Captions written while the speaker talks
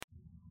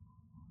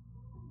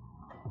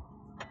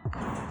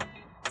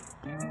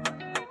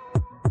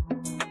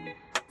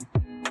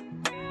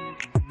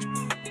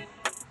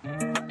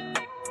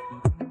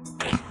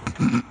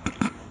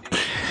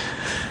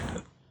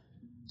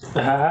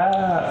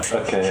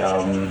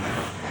Okay,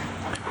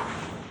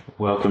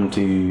 welcome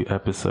to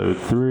episode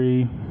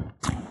 3.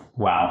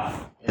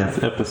 Wow,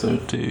 it's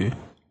episode 2.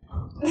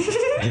 Is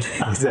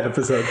it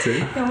episode 2?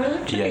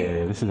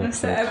 Yeah, this is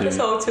It's episode 2.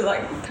 episode 2,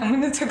 like 10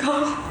 minutes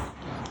ago.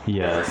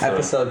 Yeah, so,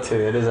 Episode 2,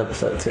 it is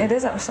episode 2. It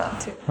is episode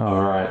 2.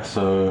 alright,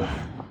 so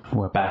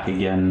we're back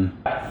again.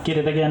 Back at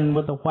it again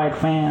with the white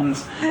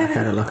fans. Back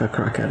at it like a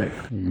crack addict.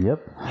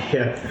 Yep.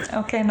 Yeah.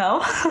 Okay, now.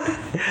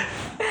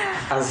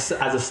 As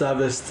a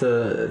service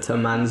to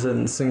mans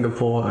in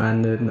Singapore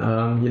and in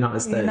United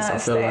States, I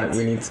feel like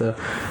we need to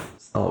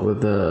start with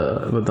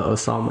the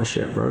Osama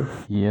shit, bro.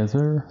 Yes,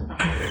 sir.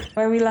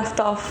 Where we left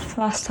off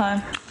last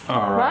time.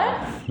 Alright.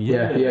 Right?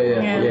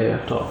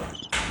 Yeah. Top.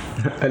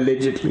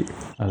 Allegedly.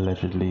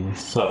 Allegedly.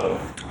 So,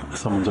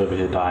 someone's over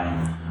here dying.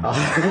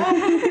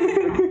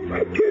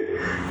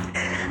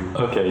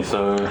 Okay,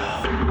 so...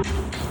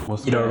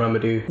 What's You don't remember,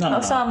 do you? No,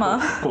 Osama.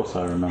 Of course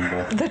I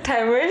remember. The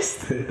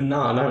terrorist.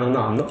 No,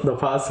 not the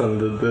person.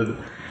 The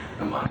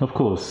Of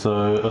course,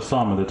 so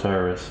Osama the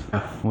terrorist.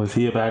 Was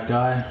he a bad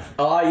guy?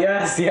 Oh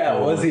yes, yeah.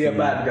 Was he a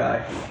bad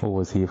guy? Or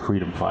was he a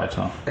freedom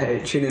fighter?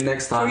 Hey, tune in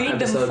next time. Freedom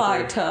episode 3.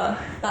 fighter.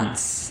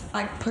 That's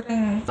like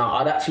putting... No,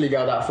 I'd actually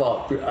go that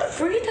far.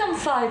 Freedom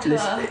fighter.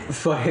 Listen,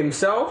 for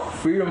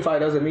himself, freedom fight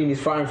doesn't mean he's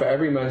fighting for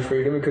every man's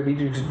freedom. It could be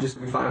just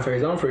be fighting for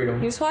his own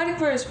freedom. He's fighting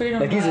for his freedom.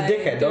 Like, he's a by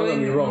dickhead, don't get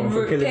me wrong,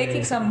 for killing taking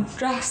me. some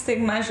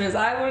drastic measures.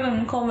 I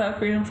wouldn't call him a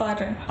freedom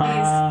fighter.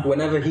 He's...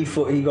 Whenever he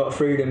thought he got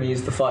freedom, he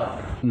used to fight.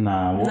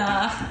 Nah, Nah.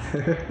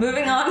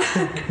 Moving on.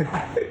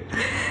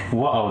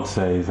 what I would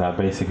say is that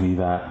basically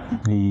that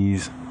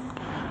he's...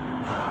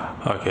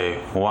 Okay,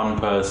 one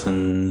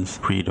person's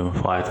freedom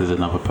fighter is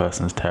another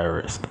person's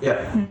terrorist. Yeah.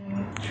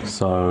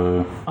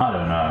 So, I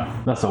don't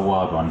know. That's a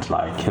wild one to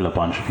like kill a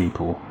bunch of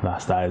people.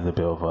 That is a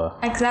bit of a...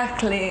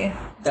 Exactly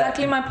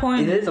my It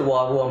point. is a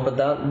wild one, but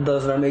that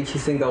doesn't make you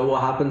think that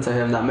what happened to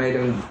him that made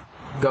him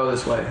go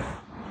this way.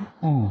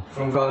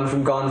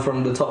 From gone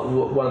from the top,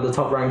 one of the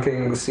top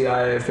ranking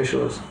CIA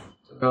officials,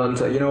 to going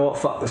to, you know what,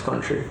 fuck this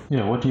country.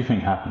 Yeah, what do you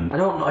think happened? I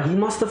don't know. He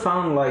must have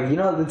found, like, you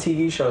know, the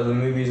TV shows and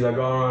movies that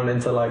go on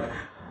into like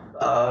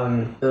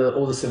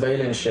all the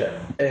surveillance shit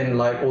and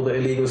like all the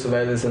illegal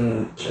surveillance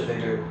and shit they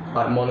do,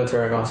 like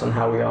monitoring us and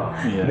how we are.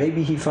 Yeah.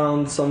 Maybe he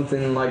found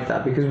something like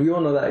that because we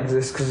all know that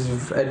exists because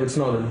of Edward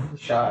Snowden.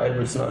 Shout out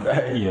Edward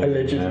Snowden. Yeah,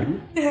 Allegedly.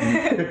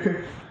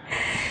 Yeah,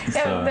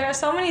 So- there are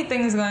so many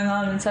things going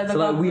on inside the So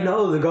like government. we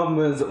know the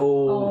government's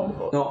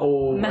all not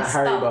all messed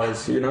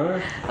Haribos, you know?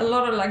 A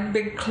lot of like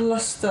big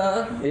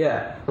cluster.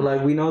 Yeah. But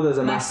like we know there's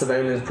a mass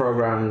surveillance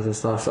programs and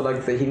stuff. So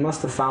like he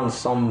must have found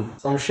some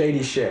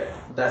shady shit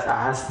that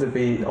has to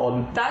be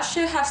on. That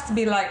shit has to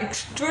be like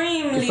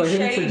extremely For him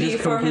to shady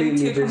just for him to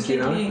completely just, you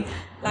know? completely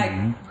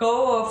like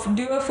go off,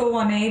 do a full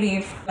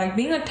 180. Like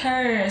being a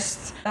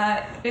terrorist,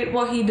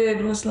 what he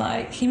did was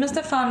like he must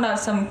have found out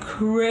some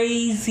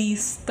crazy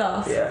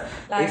stuff. Yeah.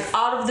 Like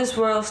out of this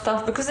world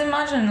stuff. Because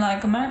imagine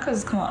like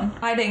America's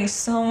hiding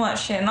so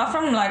much shit. Not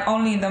from like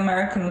only the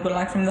Americans, but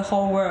like from the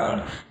whole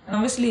world. And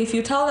obviously if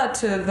you tell that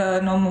to the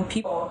normal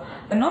people,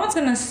 then no one's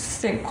gonna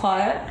stay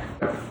quiet.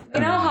 You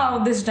know how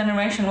this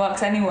generation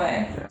works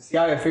anyway.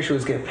 CIA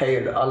officials get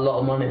paid a lot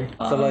of money.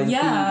 So like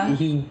yeah.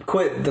 he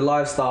quit the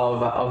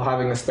lifestyle of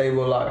having a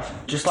stable life.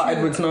 Just like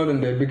Edward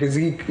Snowden did, because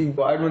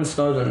what Edward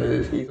Snowden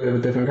is, he's a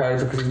different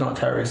character because he's not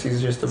a terrorist.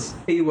 He's just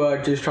a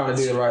P-word just trying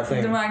to do the right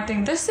thing. The right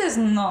thing. This is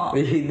not.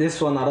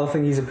 This one, I don't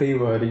think he's a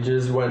P-word. He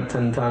just went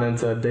and turned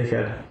into a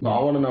dickhead. But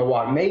I want to know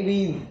why.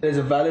 Maybe there's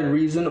a valid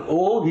reason,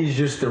 or he's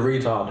just a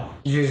retard.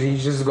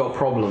 He's just got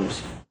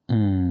problems.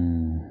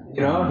 You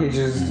know, he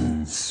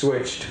just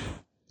switched.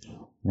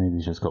 Maybe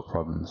he's just got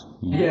problems.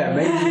 Yeah,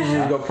 maybe he's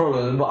just got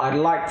problems. But I'd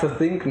like to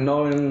think,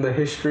 knowing the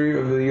history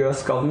of the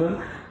US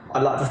government,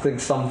 I'd like to think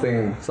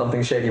something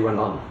shady went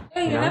on.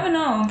 Yeah, you never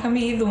know. Can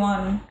be either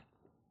one.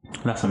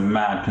 That's a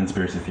mad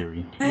conspiracy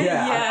theory. Yeah,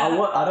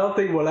 Yeah. I don't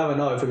think we'll ever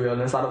know, to be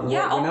honest. Yeah,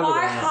 we're never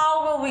gonna know.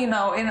 how will we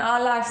know? In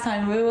our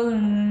lifetime, we will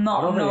not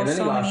I don't know think in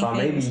so any many lifetime,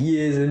 maybe things.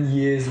 years and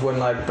years when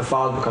like the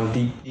files become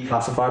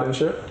declassified and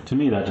shit. To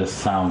me, that just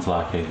sounds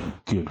like a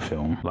good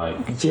film. Like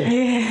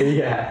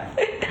Yeah.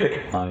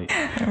 like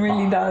It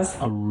really does.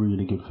 a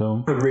really good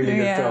film. A really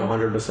good Yeah. film,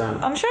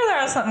 100%. I'm sure there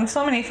are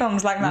so many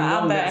films like that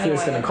out there Netflix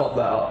anyway. gonna cop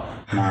that up.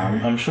 Nah,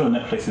 I'm sure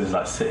Netflix is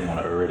like sitting on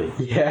it already.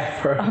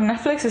 Yeah, bro.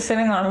 Netflix is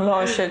sitting on a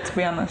lot of shit, to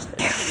be honest.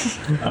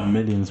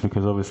 Millions,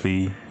 because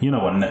obviously, you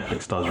know what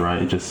Netflix does,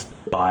 right? It just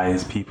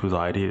buys people's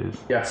ideas.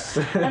 Yes.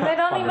 And they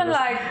don't even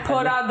like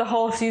put out the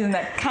whole season.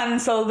 They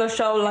cancel the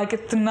show like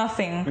it's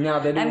nothing. Yeah,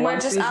 they do And one we're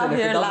just season. out If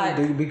it here doesn't like,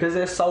 do, because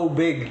they're so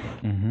big.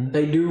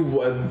 They do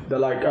what they're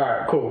like. All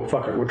right, cool.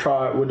 Fuck it.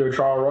 We'll do a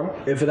trial run.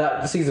 If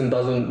that season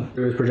doesn't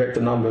do its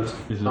projected numbers,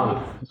 It's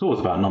always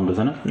about numbers,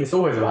 isn't it? it's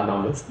always about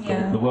numbers.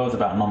 yeah, The world's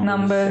about numbers.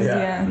 numbers, Yeah.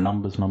 yeah.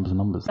 Numbers.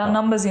 There are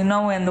numbers you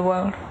know in the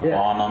world. Yeah.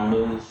 Our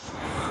numbers.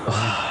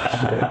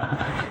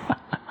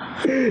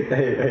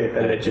 Hey,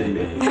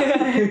 allegedly.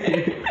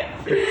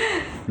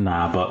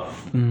 Nah, but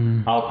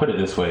I'll put it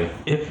this way: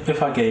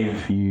 if I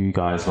gave you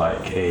guys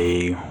like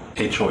a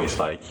choice,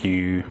 like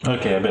you,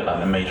 okay, a bit like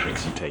the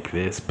Matrix, you take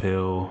this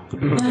pill,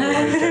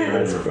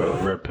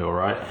 red pill,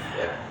 right?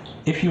 Yeah.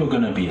 If you were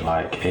gonna be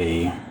like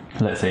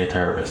let's say a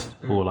terrorist,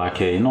 or like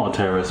not a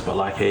terrorist, but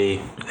like a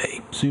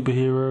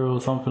superhero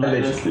or something like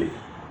this. Allegedly.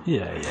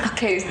 Yeah.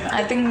 Okay,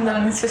 I think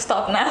that needs to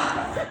stop now.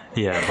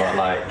 Yeah, but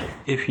like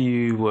if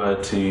you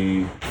were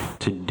to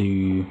do,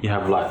 you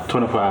have like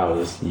 24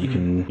 hours, you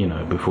can,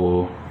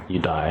 before you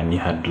die, and you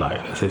had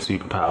like, let's say,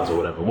 superpowers or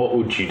whatever, what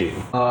would you do?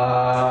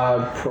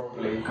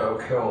 Probably go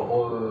kill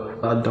all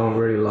the I don't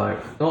really like.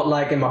 Not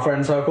like in my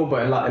friend circle,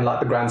 but in like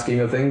the grand scheme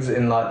of things,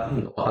 in like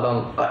I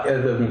don't like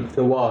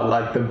the world,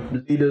 like the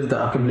leaders that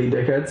are complete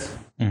dickheads.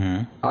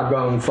 Mm-hmm. I'd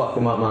go and fuck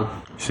them up, man.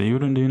 So you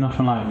wouldn't do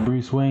nothing like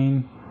Bruce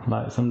Wayne,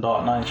 like some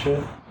Dark Knight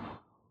shit?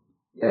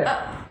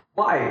 Yeah.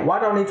 Why? Why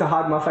do I need to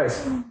hide my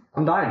face?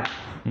 I'm dying.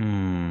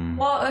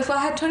 Well, if I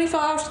had 24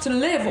 hours to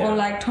live, or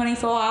like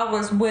 24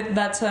 hours with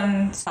that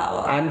certain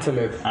power. And to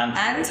live.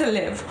 And to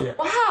live. Yeah.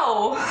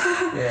 Wow.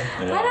 Yeah.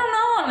 I don't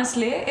know,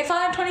 honestly. If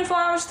I had 24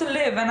 hours to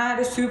live and I had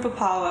a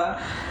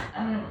superpower,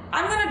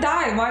 I'm gonna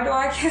die. Why do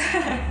I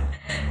care?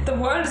 The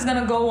world is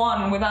gonna go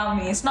on without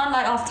me. It's not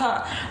like after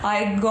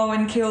I go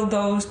and kill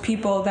those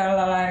people that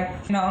are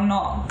like,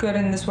 not good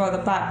in this world,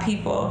 the bad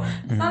people.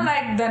 It's not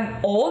like then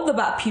all the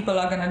bad people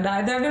are gonna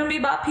die. There are gonna be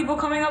bad people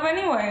coming up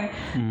anyway.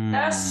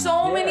 There are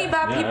so many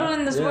bad people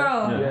in this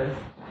world. Yeah.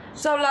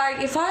 So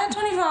like, if I had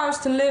 24 hours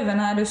to live and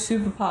I had a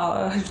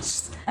superpower,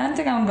 I don't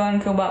think I'm going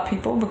to kill bad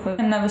people because I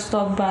can never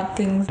stop bad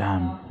things.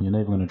 Damn, you're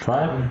never gonna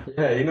try?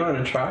 Yeah, you're not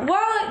gonna try.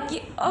 Well,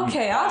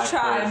 okay, I'll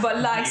try, but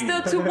like,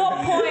 still, to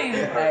what point?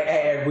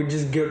 Hey, we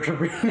just guilt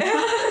tripping.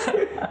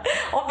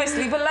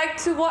 Obviously, but like,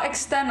 to what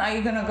extent are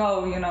you gonna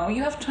go?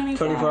 You have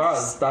 24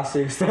 hours. That's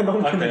the extent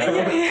I'm gonna go.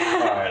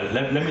 Alright,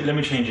 let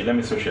me change it. Let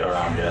me switch it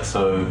around. Yeah.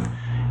 So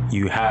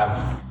you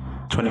have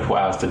 24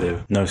 hours to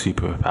live, no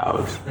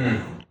superpowers.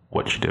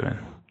 What you doing?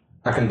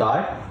 I can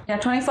die? Yeah,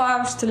 24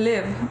 hours to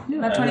live.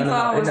 That 24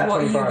 hours, what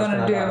are you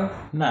gonna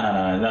do?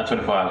 No. That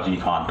 24 hours you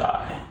can't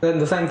die. Then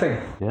the same thing.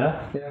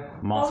 Yeah? Yeah.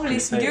 Probably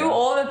do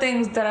all the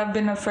things that I've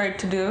been afraid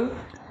to do.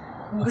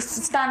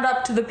 Stand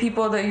up to the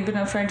people that you've been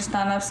afraid to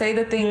stand up. Say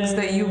the things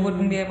that you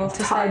wouldn't be able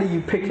to Tired say. of you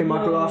picking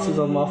my glasses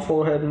on my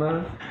forehead,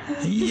 man.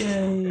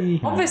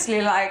 Yay. Obviously,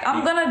 like,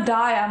 I'm gonna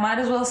die. I might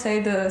as well say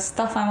the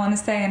stuff I want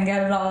to say and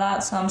get it all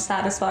out so I'm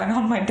satisfied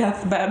on my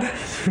deathbed.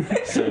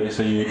 So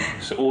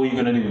all you're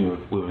gonna do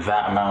with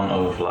that amount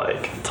of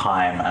like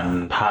time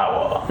and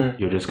power,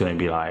 you're just gonna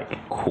be like,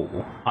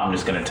 cool. I'm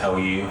just gonna tell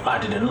you, I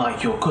didn't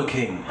like your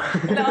cooking.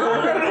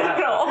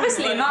 No.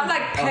 Obviously, not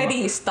like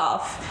petty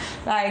stuff.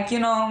 Like,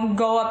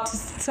 go up to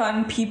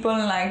certain people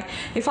and like,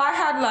 if I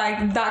had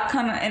like that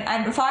kind of,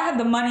 and if I had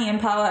the money and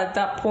power at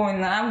that point,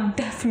 then I would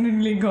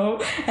definitely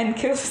go and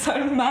kill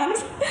certain man.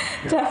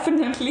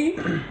 Definitely.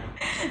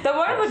 The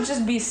world would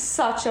just be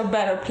such a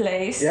better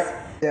place.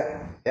 Yeah.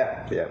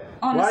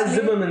 Honestly. Why is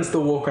Zimmerman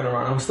still walking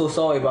around? I'm still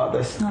sorry about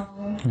this.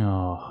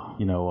 Oh,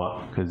 you know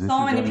what? Because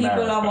So many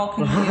people are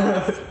walking the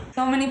earth.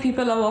 So many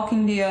people are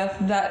walking the earth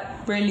that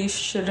really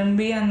shouldn't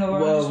be, and the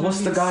world. Well, what's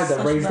the guy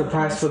that raised the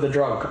price for the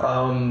drug?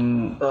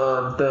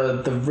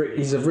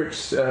 He's a rich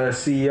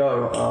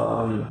CEO.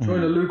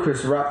 Joyner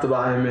Lucas rapped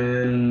about him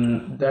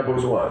in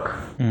Devil's Work.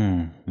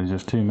 There's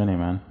just too many,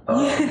 man.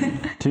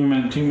 Too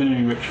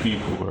many rich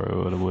people,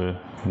 bro.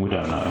 We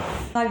don't know.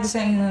 Like the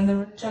saying, the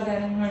rich are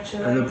getting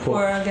richer And the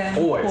poor are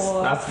getting always.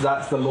 poor.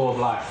 That's the law of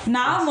life.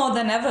 Now more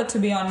than ever, to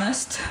be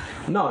honest.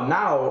 No,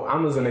 now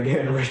Amazon are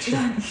getting richer.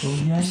 Yeah.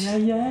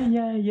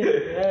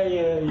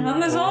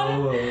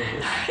 Amazon,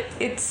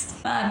 it's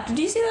mad. Did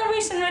you see that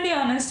recent video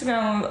on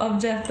Instagram of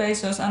Jeff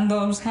Bezos and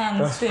those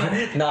hands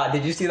thing? Nah,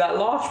 did you see that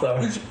laugh though?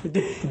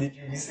 did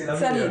you see that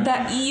video?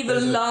 That evil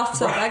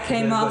laughter that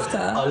came after.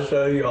 I'll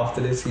show you after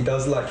this. He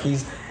does like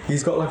he's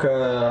got like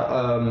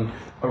a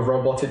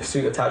robotic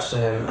suit attached to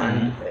him,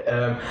 and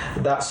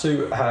that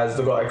suit has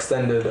got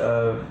extended.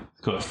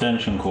 It's got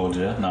extension cords,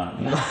 yeah? No.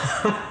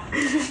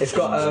 It's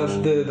got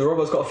the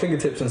robot's got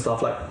fingertips and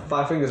stuff, like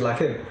 5 fingers like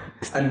him.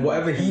 And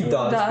whatever he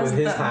does with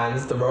his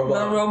hands, the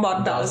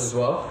robot does as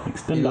well.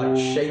 He like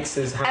shakes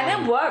his hand.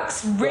 And it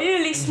works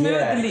really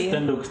smoothly.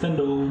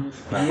 Extendo.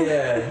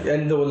 Yeah,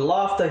 and the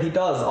laughter he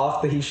does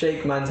after he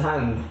shakes man's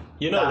hand.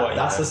 You know what?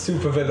 That's a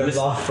super villain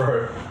laugh,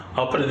 bro.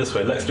 I'll put it this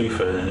way: Lex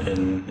Luthor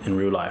in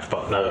real life,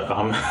 but no,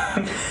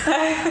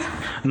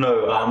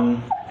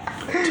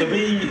 to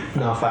be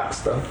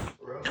facts though.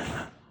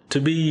 To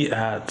be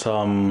at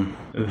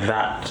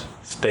that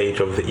stage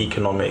of the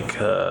economic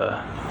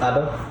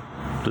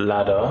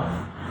ladder,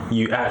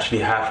 you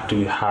actually have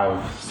to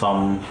have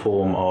some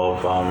form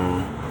of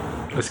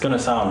it's gonna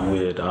sound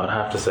weird. I'd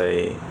have to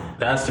say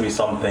there has to be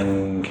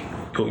something.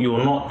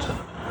 You're not.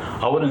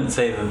 I wouldn't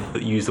say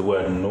use the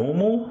word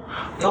normal.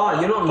 No,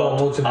 you're not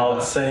normal to be. I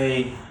would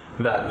say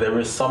that there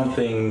is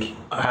something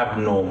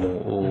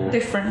abnormal or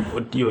different.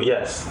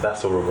 Yes,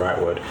 that's the right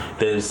word.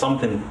 There's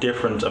something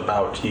different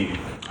about you,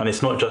 and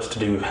it's not just to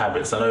do with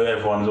habits. I know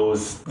everyone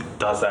always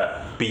does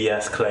that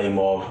BS claim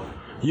of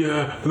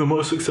yeah, the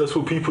most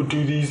successful people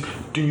do these,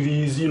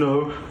 you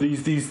know,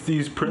 these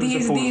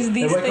principles. These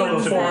They wake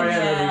up things. at 4 a.m.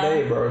 every Yeah.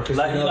 day, bro, because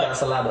you know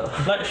that's a ladder.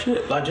 Like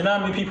shit. Like, do you know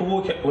how many people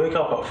wake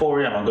up at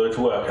 4 a.m. and go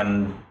to work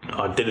and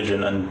are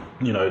diligent and,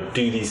 you know,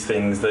 do these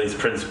things, these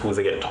principles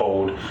they get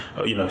told,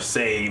 you know,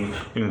 save,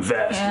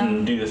 invest,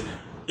 and do this.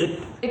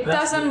 It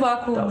doesn't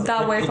work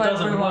that way for everyone. It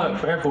doesn't work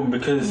for everyone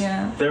because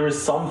there is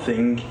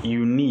something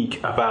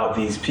unique about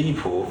these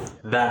people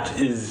that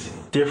is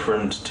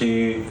different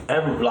to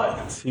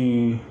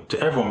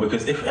everyone.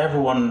 Because if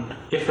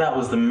that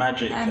was the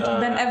magic, and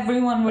then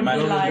everyone would be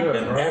like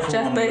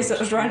Jeff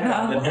Bezos right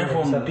now. Then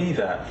everyone would be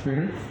that,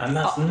 and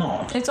that's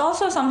not. It's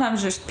also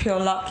sometimes just pure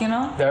luck, you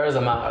know. There is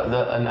an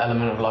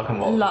element of luck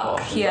involved. Luck,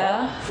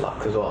 yeah.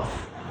 Luck as well.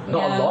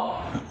 Not a lot.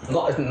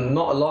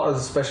 Not a lot,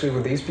 especially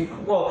with these people.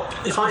 Well,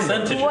 It's kind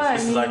percentages.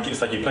 Well,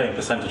 It's like you're playing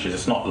percentages.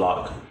 It's not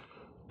luck,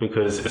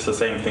 because it's the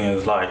same thing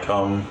as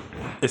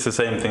it's the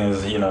same thing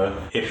as, you know,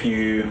 if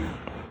you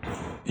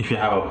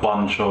have a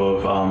bunch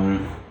of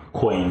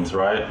coins,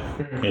 right,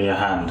 in your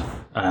hand,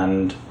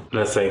 and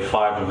let's say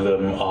 5 of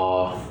them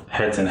are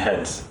heads and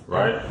heads,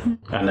 right,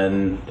 and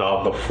then the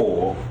other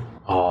 4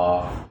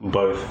 are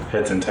both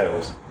heads and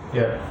tails.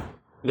 Yeah.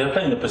 They're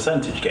playing the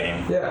percentage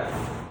game. Yeah.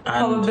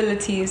 And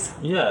Probabilities.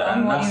 yeah,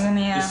 and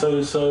that's,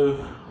 so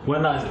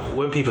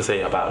when people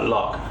say about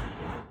luck,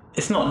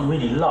 it's not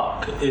really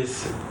luck.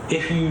 It's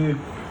if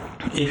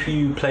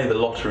you play the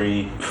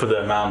lottery for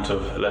the amount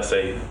of, let's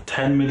say,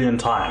 10 million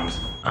times,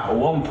 at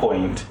one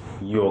point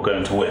you're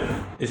going to win.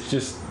 It's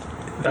just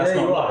that's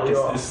not luck.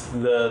 It's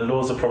the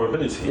laws of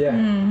probability. Yeah.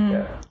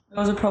 Yeah.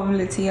 Laws of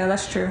probability, yeah,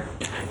 that's true.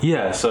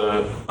 Yeah,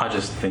 so I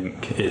just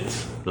think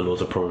it's the laws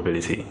of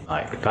probability.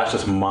 Like, that's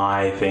just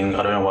my thing.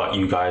 I don't know what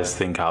you guys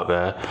think out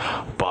there,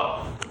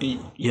 but,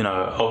 you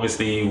know,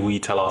 obviously we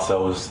tell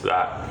ourselves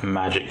that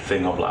magic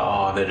thing of like,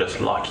 oh, they're just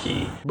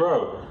lucky.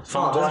 Bro,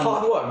 sometimes, there's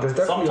hard work. There's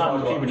definitely sometimes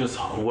hard work. people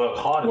just work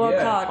harder.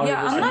 Work hard.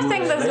 Yeah, I'm not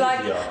saying there's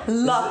like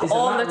luck It's a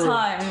all the matter of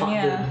time.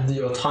 Yeah.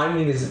 Your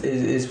timing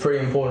is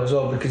pretty important as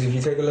well, because if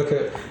you take a look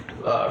at,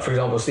 for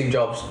example, Steve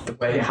Jobs, the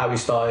way how he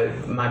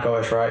started Mac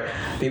OS, right?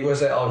 People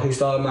say, oh, he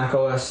started Mac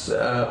OS,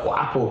 or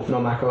Apple,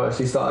 not Mac OS.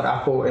 He started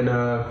Apple in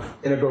a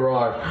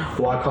garage.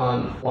 Why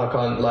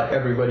can't like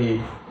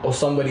everybody or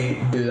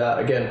somebody do that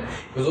again?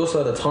 It was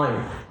also at the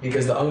time,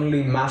 because the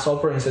only mass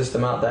operating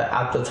system out there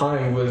at the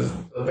time was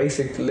a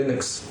basic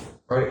Linux.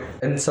 Right,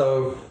 and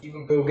so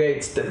even Bill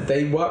Gates,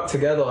 they worked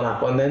together on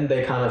Apple, and then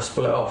they kind of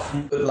split off.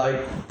 But like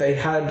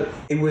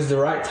it was the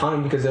right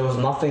time, because there was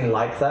nothing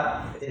like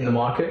that in the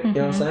market. You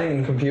know what I'm saying?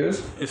 In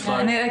computers. It's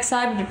And it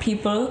excited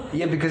people.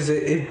 Yeah, because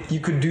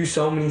you could do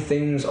so many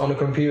things on a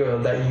computer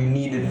that you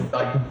needed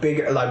like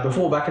big. Like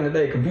before, back in the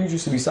day, computers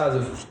used to be size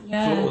of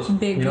floors.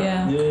 Big, you know?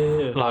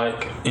 yeah.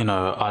 like, you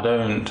know, I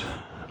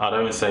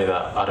don't say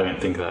that I don't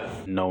think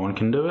that no one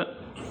can do it.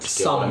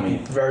 Some,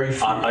 very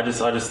few. I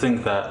just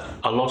think that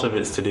a lot of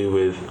it's to do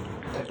with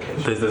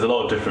there's a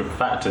lot of different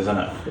factors, isn't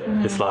it?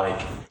 It's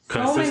like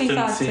So many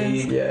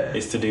consistency. factors.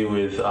 It's to do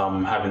with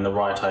having the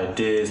right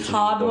ideas, to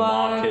Hard do with the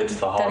work, markets,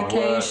 the hard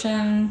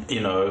dedication. work.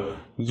 You know,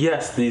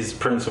 yes, these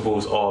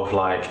principles of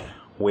like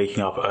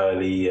waking up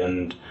early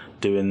and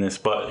doing this,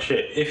 but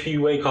shit, if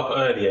you wake up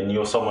early and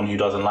you're someone who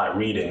doesn't like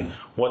reading,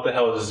 what the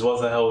hell is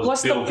What's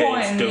Bill the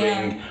Gates point?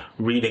 doing,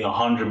 reading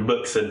 100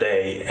 books a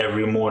day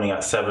every morning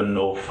at 7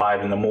 or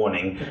 5 in the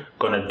morning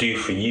gonna do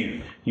for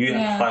you? You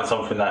have to find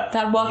something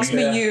that works for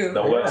you.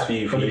 That works for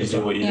you to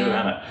do what you do,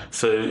 innit?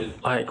 So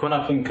like when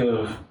I think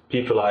of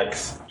people like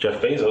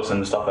Jeff Bezos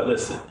and stuff like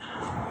this,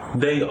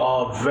 they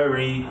are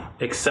very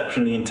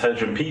exceptionally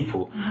intelligent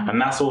people,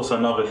 and that's also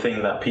another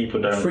thing that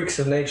people don't. Freaks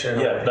of nature.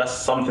 Yeah, that's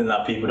something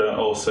that people don't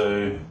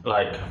also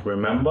like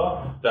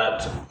remember.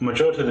 That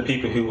majority of the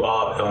people who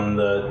are on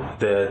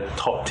the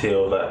top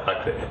tier, that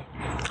like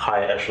the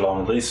higher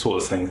echelon, these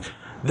sorts of things,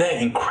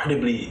 they're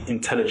incredibly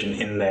intelligent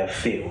in their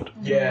field.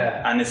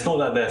 Yeah. And it's not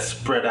that they're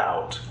spread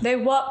out. They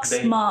work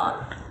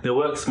smart. They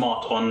work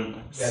smart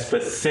on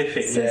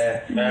specific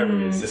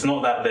areas. It's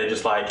not that they're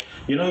just like,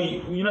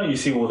 you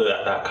see all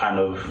that kind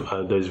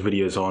of those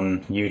videos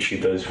on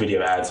YouTube, those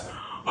video ads.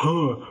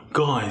 Oh,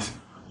 guys,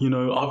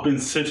 I've been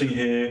sitting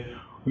here,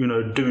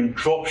 doing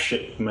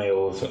dropship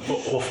mails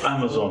off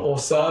Amazon or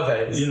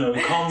surveys.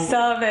 Come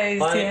surveys.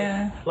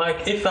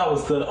 Like if that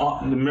was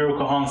the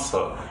miracle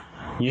answer,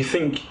 you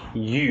think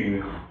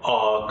you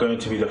are going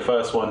to be the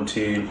first one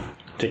to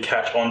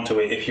catch onto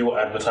it if you were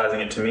advertising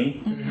it to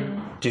me? Mm-hmm.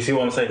 Do you see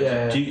what I'm saying?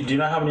 Yeah. Do you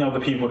know how many other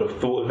people would have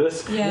thought of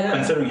this? Yeah.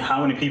 Considering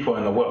how many people are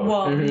in the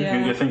world.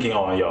 You're thinking,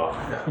 oh yeah,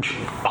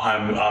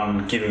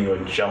 I'm giving you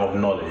a gem of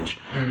knowledge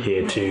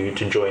here to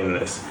join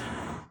this.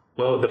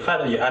 Well, the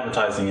fact that you're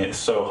advertising it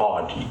so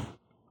hard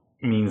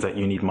means that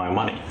you need my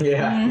money.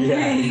 Yeah,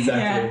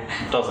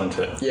 exactly. Doesn't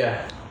it?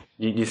 Yeah.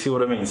 You see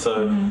what I mean?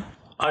 So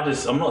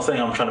I'm not saying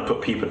I'm trying to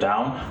put people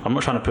down. I'm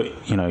not trying to put,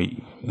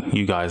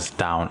 you guys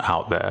down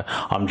out there.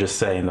 I'm just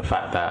saying the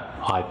fact that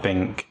I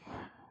think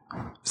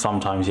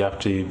sometimes you have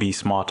to be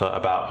smarter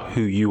about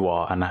who you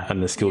are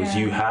and the skills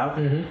you have.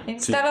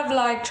 Instead of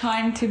like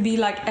trying to be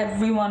like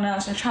everyone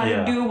else and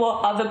trying to do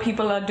what other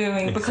people are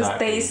doing because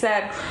they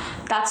said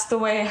that's the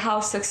way how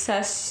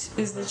success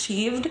is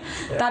achieved.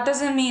 That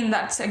doesn't mean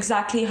that's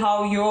exactly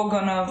how you're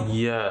gonna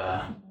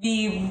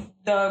be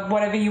the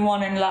whatever you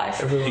want in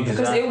life,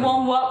 because it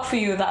won't work for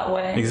you that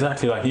way.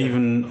 Exactly. Like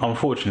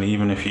unfortunately,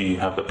 even if you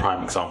have the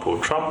prime example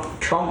of Trump,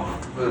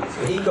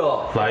 he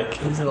got like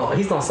he's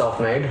not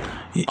self-made.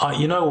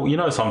 You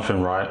know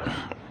something, right?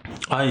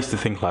 I used to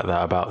think like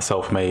that about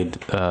self-made.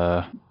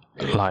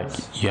 Like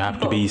you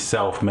have to be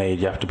self-made,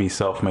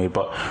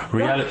 but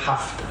reality,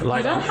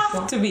 you don't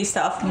have to be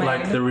self-made.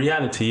 Like the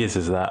reality is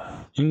that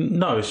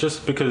no, it's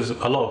just because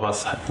a lot of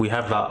us we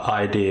have that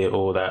idea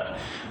or that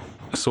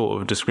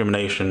sort of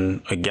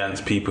discrimination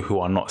against people who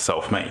are not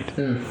self-made.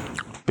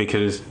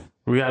 Because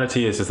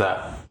reality is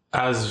that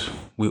as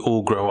we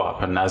all grow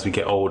up and as we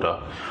get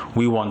older,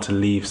 we want to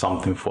leave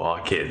something for our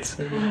kids.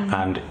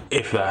 And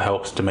if that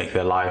helps to make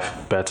their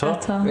life better.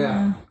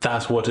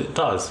 That's what it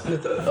does.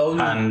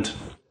 And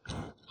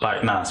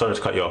like, sorry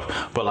to cut you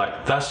off, but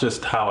like that's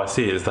just how I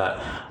see it, is that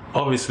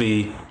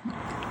obviously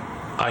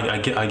I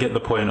get the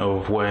point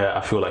of where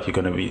I feel like you're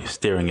going to be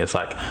steering. It's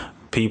like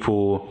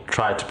people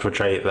try to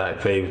portray it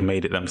that they've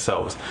made it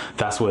themselves.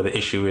 That's where the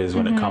issue is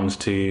when it comes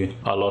to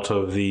a lot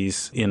of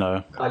these,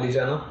 Kylie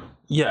Jenner.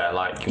 Yeah,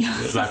 like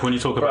when you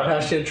talk about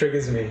that shit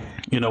triggers me.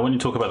 When you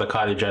talk about the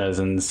Kylie Jenners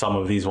and some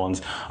of these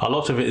ones, a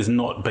lot of it is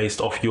not based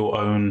off your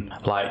own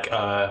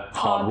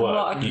hard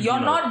work.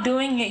 You're not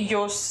doing it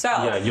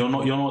yourself. Yeah, you're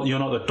not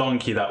the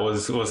donkey that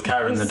was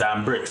carrying the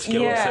damn bricks. You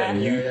get what I'm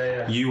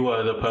saying? You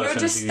were the person. You're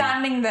just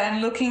standing there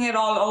and looking it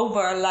all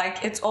over,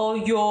 like it's all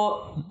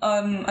your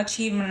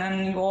achievement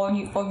and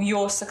of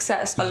your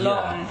success alone.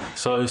 Yeah.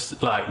 So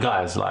it's like,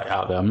 guys, like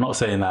out there, I'm not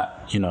saying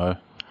that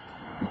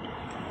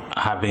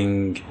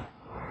having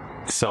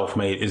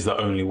self-made is the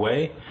only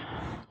way,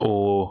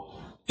 or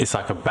it's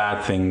like a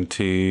bad thing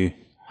to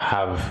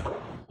have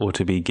or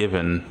to be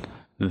given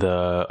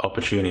the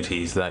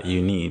opportunities that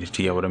you need.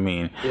 Do you get what I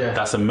mean?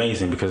 That's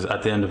amazing, because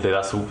at the end of the day,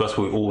 that's what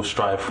we all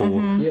strive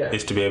for,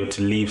 is to be able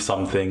to leave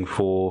something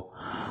for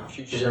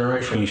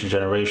future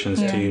generations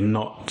to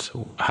not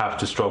have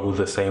to struggle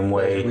the same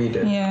way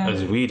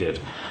as we did.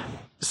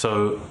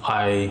 So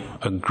I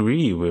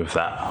agree with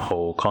that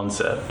whole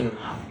concept,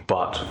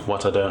 but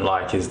what I don't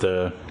like is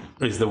the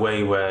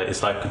way where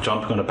it's like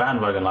jumping on a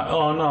bandwagon, like,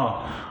 oh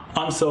no,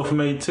 I'm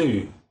self-made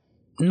too.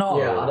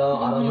 No, I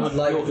don't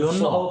like. You're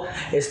not.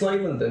 It's not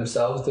even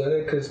themselves doing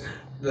it, because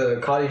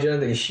the Kylie Jenner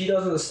thing, she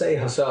doesn't say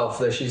herself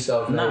that she's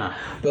self-made,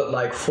 but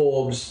like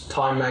Forbes,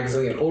 Time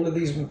Magazine, all of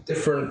these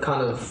different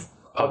kind of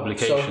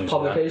publications.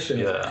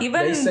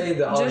 They say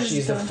that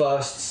she's the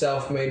first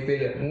self-made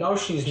billionaire. No,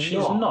 she's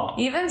not.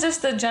 Even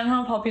just the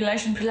general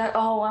population be like,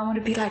 oh, I want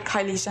to be like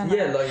Kylie Jenner.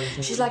 Yeah, like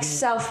she's like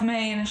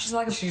self-made and she's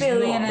like a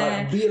billionaire.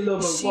 Like, be a little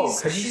bit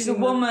woke. She's a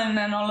woman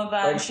and all of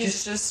that. Like,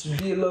 she's just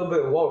be a little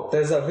bit woke.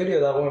 There's that video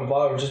that went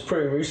viral just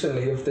pretty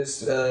recently of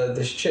this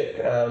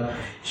chick.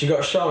 She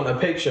got shown a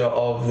picture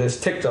of this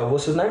TikTok.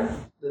 What's his name?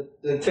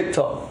 The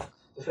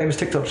famous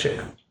TikTok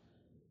chick.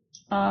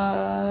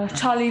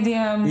 Charli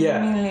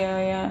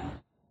D'Amelio,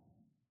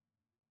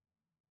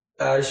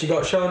 she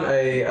got shown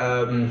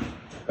a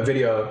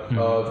video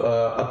of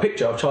a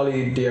picture of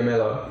Charli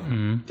D'Amelio.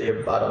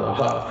 I don't know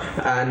her.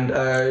 And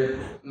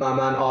my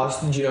man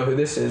asked, do you know who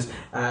this is?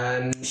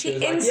 And she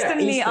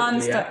instantly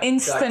answered.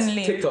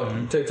 Instantly.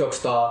 TikTok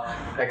star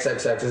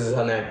XXX, this is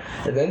her name.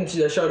 And then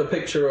she showed a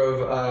picture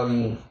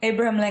of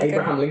Abraham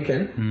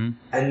Lincoln.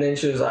 And then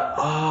she was like,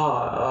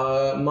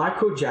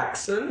 Michael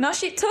Jackson. No,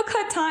 she took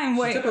her time.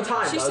 She took her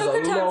time. She was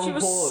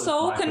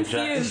so Michael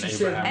confused.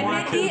 Jackson, and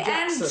at the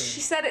end,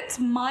 she said it's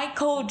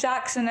Michael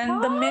Jackson.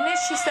 And the minute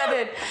she said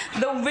it,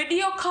 the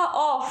video cut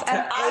off.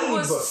 And I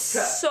was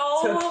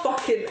so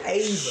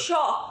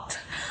shocked.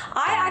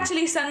 I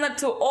actually sent that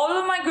to all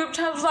of my group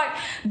chats. I was like,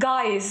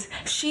 guys,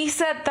 she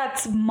said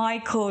that's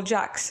Michael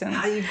Jackson.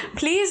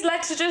 Please,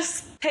 let's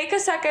just take a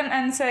second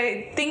and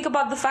think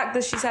about the fact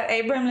that she said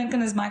Abraham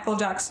Lincoln is Michael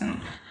Jackson.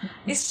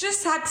 It's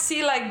just sad to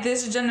see like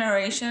this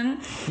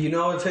generation. You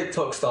know a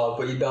TikTok star,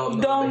 but you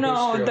don't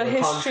know the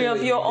history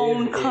of your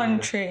own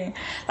country.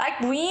 Like,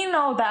 we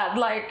know that,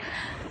 like,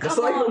 it's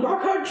like my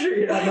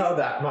country. I know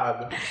that,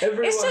 man.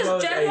 It's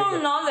just general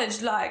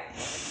knowledge, like.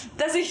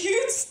 There's a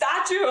huge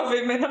statue of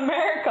him in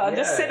America,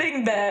 just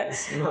sitting there,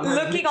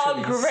 looking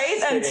all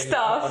great and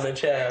stuff. On a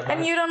chair,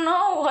 and you don't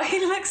know what he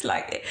looks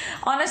like.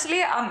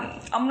 Honestly,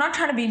 I'm not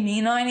trying to be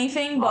mean or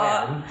anything,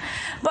 but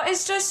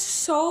it's just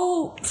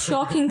so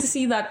shocking to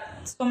see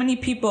that so many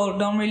people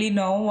don't really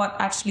know what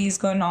actually is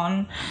going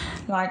on,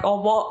 like,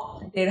 or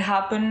what did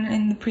happen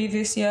in the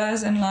previous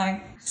years, and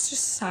like, it's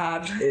just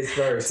sad. It's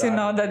very sad to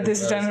know that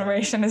this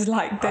generation is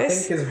like this.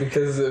 I think it's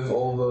because of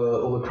all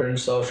the cringe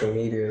social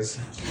medias.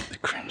 The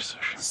cringe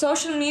social.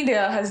 social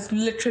media has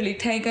literally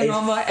taken It's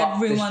over fucked this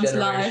everyone's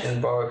life.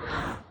 generation, bro.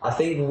 I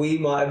think we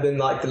might have been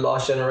like the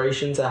last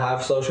generation to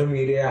have social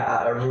media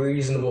at a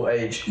reasonable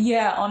age.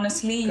 Yeah,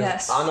 honestly,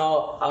 yes. I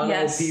know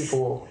Yes.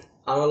 people.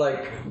 I know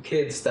like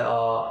kids that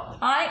are.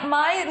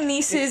 My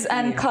nieces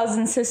and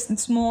cousins,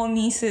 small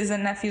nieces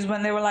and nephews,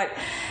 when they were like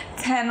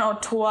 10 or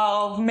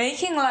 12,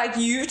 making like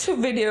YouTube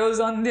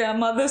videos on their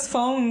mother's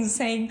phones,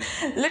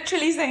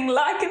 literally saying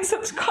like and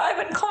subscribe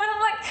and comment.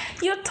 I'm like,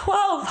 you're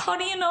 12. How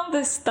do you know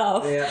this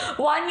stuff? Yeah.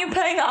 Why aren't you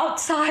playing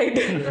outside?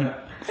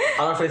 I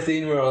know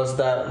 15-year-olds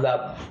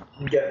that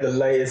get the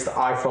latest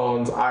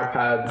iPhones,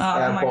 iPads,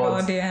 Oh my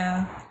AirPods god,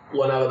 yeah.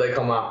 whenever they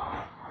come out.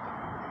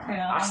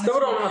 Yeah, I still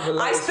don't have the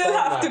I latest still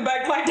phone, have to man.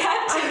 beg my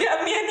dad to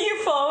get me a new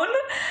phone.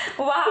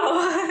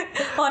 Wow.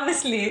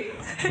 Honestly.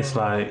 It's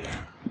like,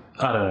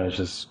 I don't know, it's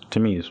just, to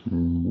me, it's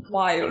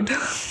Wild.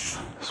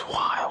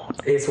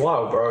 wild. It's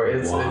wild, bro.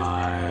 It's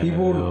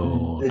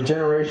people. The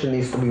generation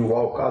needs to be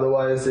woke.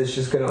 Otherwise, it's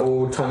just gonna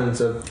all turn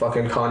into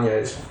fucking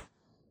Kanye's.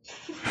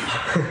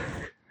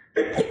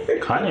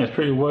 Kanye is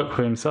pretty woke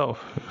for himself.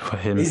 For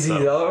himself. Is he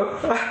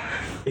though?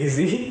 Is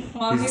he?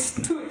 Well, he's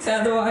tweets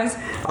otherwise.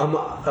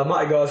 I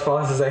might go as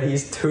far as to say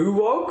he's too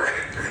woke.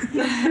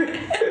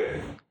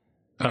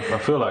 I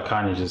feel like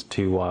Kanye's just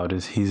too wild.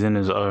 He's in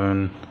his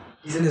own.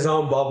 He's in his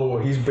own bubble.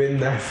 He's been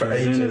there for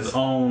He's ages. in his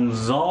own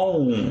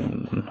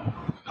zone.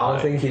 I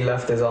don't think he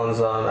left his own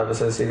zone ever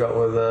since he got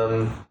with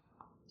the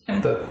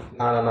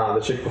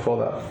chick before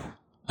that.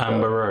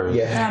 Amber Rose.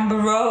 Yeah. Amber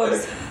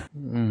Rose.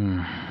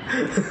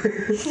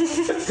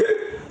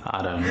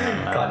 I don't know,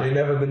 man. Kanye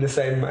never been the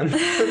same, man.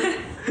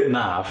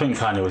 Nah, I think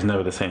Kanye was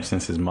never the same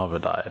since his mother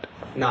died.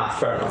 Nah,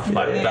 fair enough.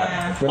 Like yeah.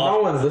 that. But no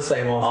one's the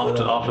same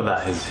After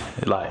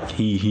that,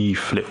 he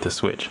flipped the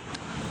switch,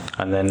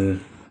 and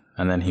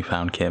then he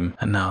found Kim,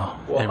 and now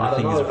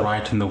everything is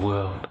right in the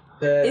world.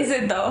 Is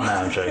it though? No,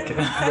 I'm joking.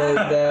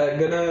 They're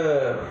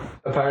gonna.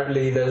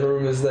 Apparently, there's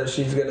rumors that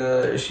she's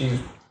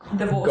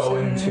Divorce.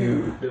 going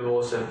to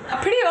divorce him.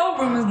 Pretty old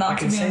rumors now, I to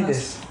can be say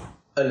honest. this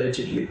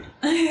allegedly.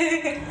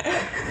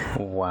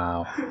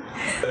 Wow.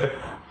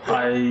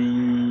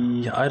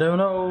 I don't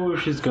know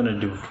if she's gonna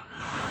do.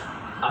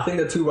 I think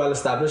they're too well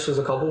established as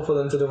a couple for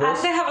them to And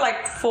divorce. they have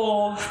like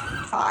 4,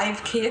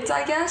 5 kids,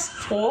 I guess.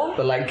 4.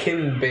 But like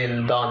Kim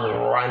been done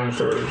ran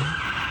through.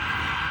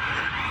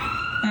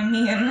 I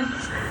mean,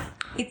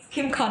 it's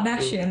Kim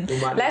Kardashian.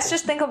 We might Let's need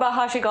just think about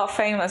how she got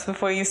famous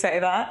before you say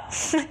that.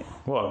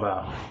 What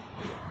about?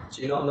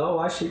 Do you not know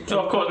why she? Of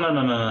course, no.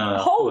 The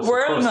whole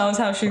world knows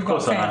how she Of got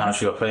course, I know how famous.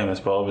 she got famous,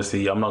 but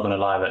obviously, I'm not gonna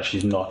lie that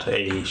she's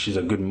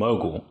a good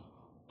mogul.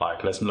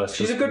 Like, let's.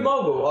 She's a good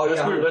mogul. Oh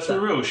yeah. Let's be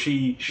real.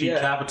 She Yeah.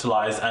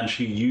 capitalized and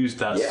she used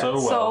that Yeah. so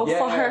well. So Yeah,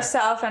 for yeah.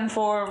 herself and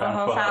for And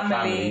her for her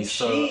family. family.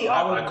 So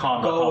I would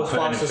can't go as put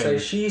far as to say anything.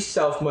 she's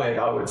self-made.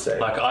 I would say.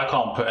 Like, I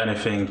can't put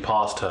anything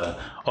past her.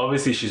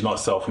 Obviously, she's not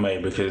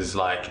self-made because,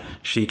 like,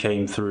 she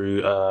came through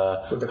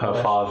With the her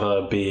Kardashians.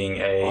 father being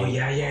a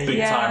yeah.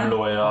 big-time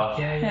lawyer.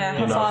 Yeah, You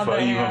her know, father,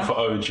 even for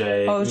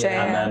OJ. OJ,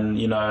 and yeah. then,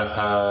 you know,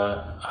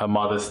 her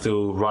mother's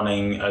still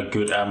running a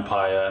good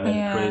empire and then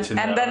Yeah. creating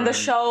And their then the own-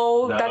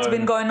 show their that's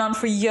been own- going on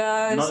for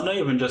years. Not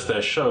even just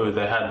their show,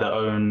 they had their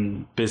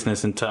own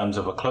business in terms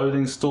of a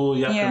clothing store.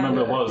 You have to Yeah.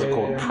 remember, what was it Yeah,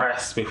 called? yeah.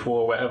 Press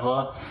before,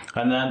 whatever.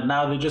 And then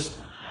now they just.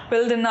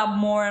 Building up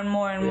more and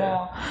more and Yeah.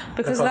 more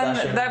because The then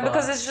Kardashians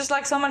because vibe. it's just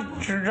like so much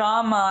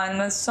drama and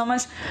there's so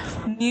much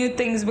new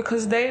things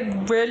because they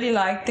really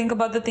like think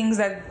about the things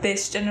that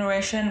this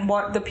generation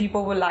what the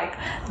people will like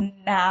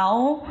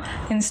now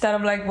instead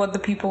of like what the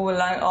people will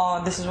like,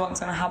 oh, this is what's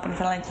gonna happen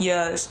for like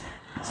years.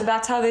 So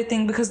that's how they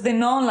think because they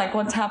know like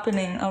what's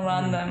happening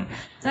around them.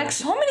 Like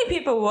so many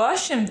people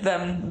worship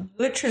them,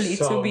 literally,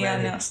 So to be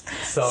many. honest.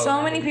 So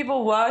So many many.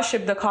 people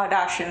worship the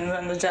Kardashians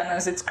and the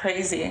Jenners. It's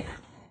crazy.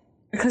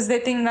 Because they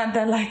think that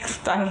they're like,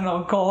 I don't know,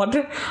 God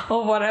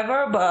or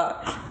whatever.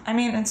 But I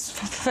mean, it's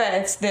fair.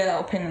 It's their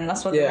opinion.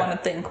 That's what they want to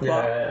think. But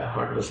Yeah,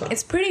 100%.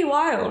 it's pretty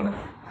wild.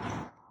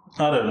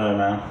 I don't know,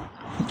 man.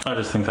 I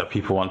just think that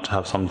people want to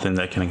have something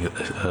they can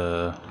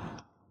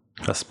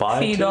aspire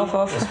Feed to. off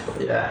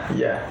of.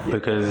 Yeah.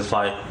 Because it's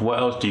like, what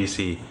else do you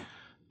see?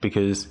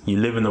 Because you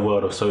live in the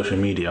world of social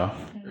media.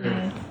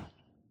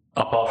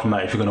 Apart from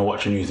that, if you're going to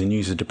watch the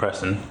news is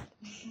depressing.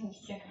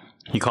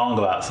 You can't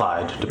go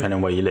outside, depending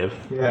on where you live.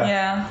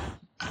 Yeah.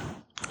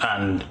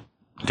 And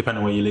depending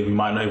on where you live, you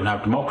might not even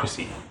have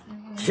democracy.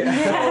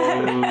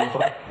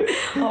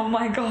 Oh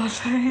my God.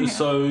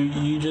 So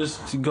you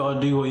just got to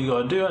do what you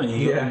got to do, and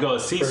you got to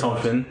see pretty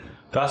something.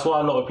 That's why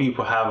a lot of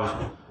people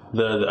have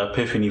the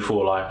epiphany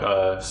for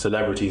like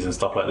celebrities and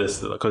stuff like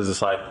this, because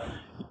it's like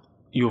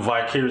you're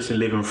vicariously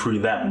living through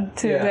them.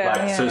 To Yeah. them, Like,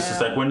 yeah, so it's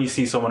just like when you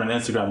see someone on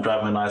Instagram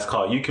driving a nice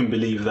car, you can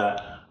believe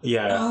that.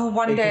 Yeah, Oh,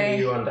 one It can be day.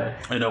 you one day.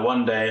 you know,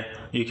 one day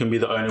you can be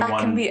the only That one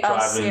can be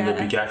us, driving the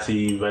yeah.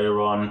 Bugatti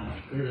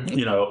Veyron.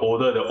 You know,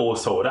 although they're all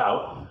sold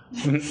out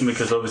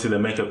because obviously they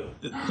make a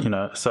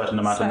certain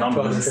amount of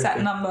numbers.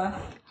 Set number.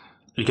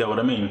 You get what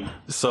I mean?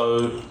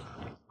 So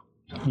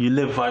you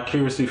live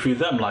vicariously through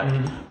them, like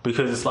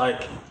because it's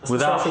like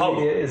without Social hope.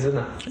 media is, isn't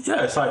it?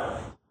 Yeah, it's like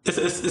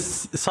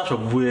it's such a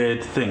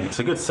weird thing. It's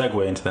a good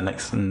segue into the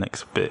next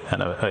bit.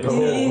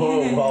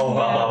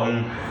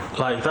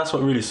 Like that's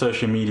what really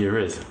social media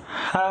is.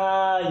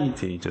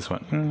 You just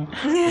went.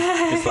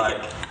 It's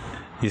like,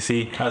 you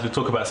see, as we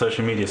talk about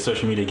social media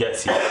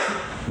gets you.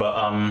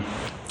 But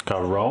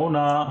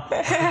Corona. No,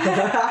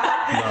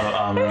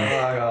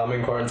 I'm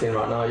in quarantine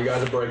right now. You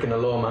guys are breaking the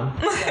law, man.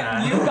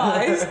 You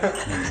guys.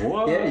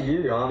 What? Yeah,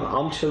 you.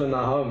 I'm chilling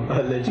at home,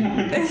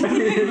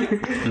 allegedly.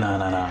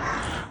 No.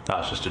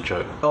 That's just a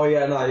joke. Oh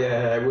yeah, no,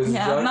 yeah, it was.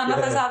 Yeah, a joke, none of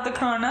us have the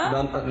corona.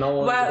 No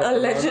one. Well,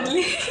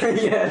 allegedly.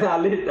 Yeah,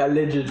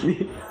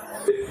 allegedly.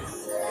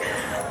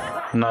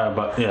 No,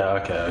 but yeah,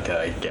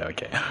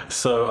 okay.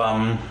 So,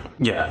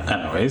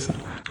 anyways.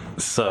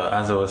 So,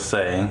 as I was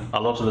saying, a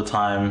lot of the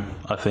time,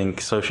 I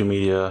think social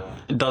media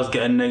does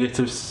get a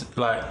negative,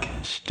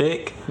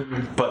 shtick,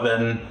 but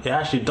then it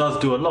actually does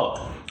do a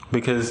lot.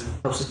 Because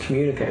helps us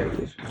communicate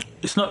with each other.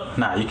 It's not.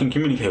 You can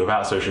communicate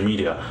without social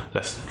media.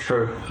 That's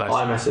true.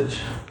 iMessage.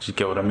 Do you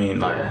get what I mean?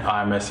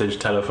 iMessage,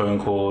 telephone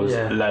calls,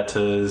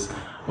 letters,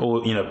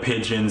 or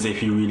pigeons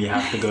if you really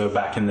have to go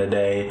back in the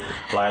day.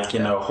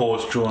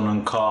 Horse drawn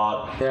and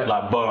cart,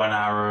 like bow and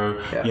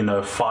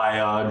arrow.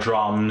 Fire,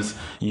 drums.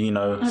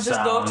 Sounds.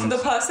 Just go up to the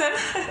person.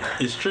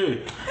 It's true.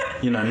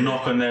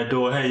 Knock on their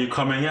door. Hey, you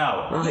coming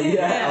out?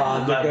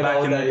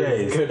 Back in the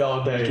days. Good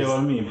old days. You get what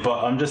I mean?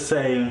 But I'm just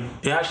saying,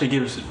 it actually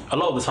gives. A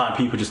lot of the time,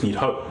 people just need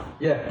hope.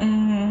 Yeah.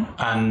 Mm-hmm.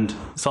 And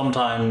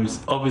sometimes,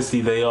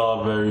 obviously, they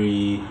are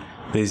very.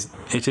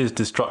 It is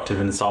destructive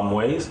in some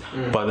ways,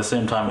 but at the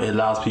same time, it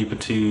allows people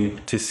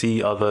to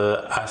see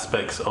other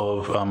aspects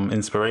of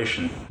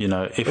inspiration.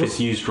 If it's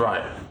used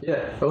right. Yeah.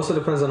 It also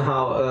depends on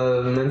how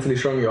mentally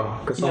strong you are.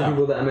 Because some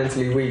people that are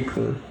mentally weak,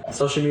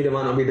 social media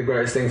might not be the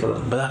greatest thing for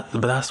them. But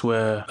that's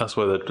where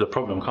the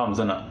problem comes,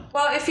 isn't it?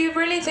 Well, if you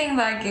really think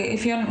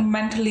if you're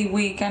mentally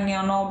weak and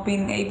you're not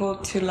being able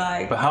to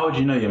But how would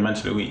you know you're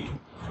mentally weak?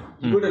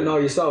 You wouldn't know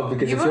yourself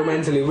because if you're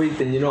mentally weak,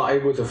 then you're not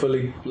able to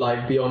fully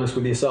be honest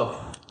with yourself.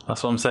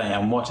 That's what I'm saying.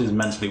 And what is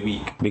mentally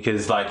weak?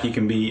 Because you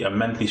can be a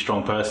mentally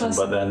strong person,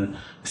 but then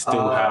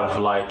still have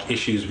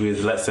issues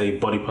with, let's say,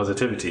 body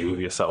positivity with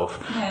yourself.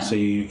 Yeah. So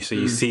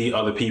you see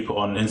other people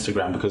on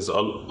Instagram, because a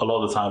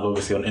lot of the time,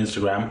 obviously, on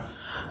Instagram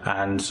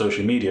and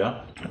social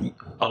media,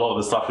 a lot of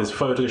the stuff is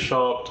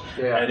photoshopped,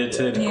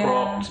 edited,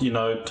 cropped,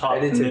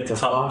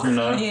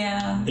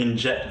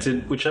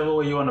 injected, whichever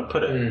way you want to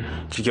put it.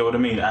 Do you get what I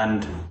mean?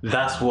 And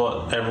that's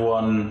what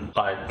everyone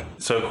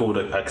so-called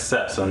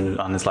accepts, and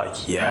it's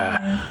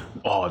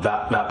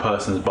that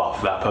person's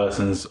buff, that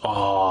person's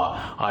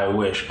I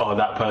wish,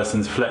 that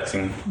person's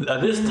flexing.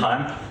 At this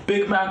time,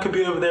 big man could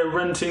be over there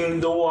renting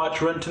the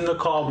watch, renting the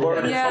car,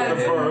 borrowing it from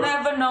the bro. You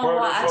never know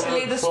what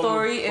actually the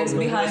story is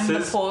behind the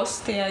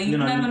post. Yeah, you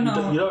never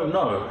know. You don't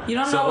know. You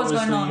don't know what's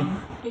going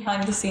on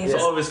behind the scenes. So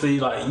obviously,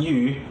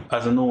 you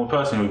as a normal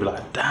person would be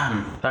like,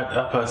 damn,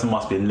 that person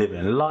must be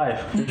living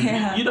life.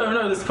 Yeah. You don't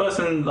know this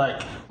person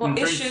what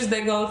issues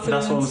they go through.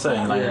 That's what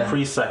I'm saying.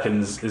 3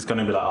 seconds is going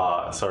to be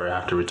sorry, I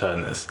have to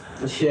return this.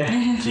 Yeah.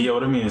 Do you get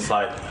what I mean? It's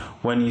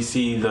when you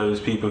see those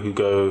people who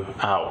go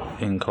out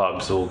in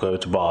clubs or go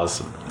to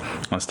bars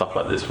and stuff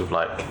like this with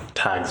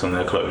tags on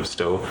their clothes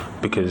still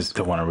because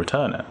they want to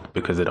return it,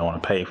 because they don't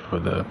want to pay for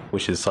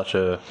which is such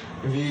a.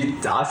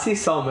 I see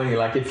so many.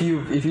 If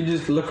you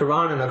just look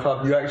around in a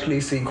club, you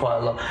actually see quite a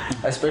lot,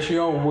 especially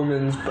on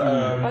women's.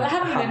 Well, I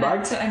haven't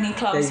been to any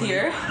clubs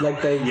here.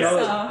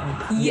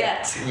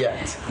 Yet.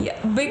 Yeah,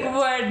 big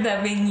word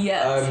that being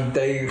yet.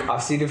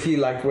 I've seen a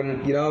few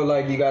when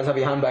you guys have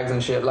your handbags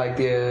and shit,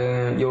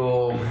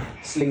 your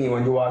slingy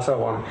one, your YSL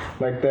one,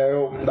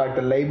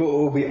 the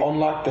label will be on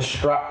the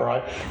strap,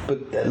 right? But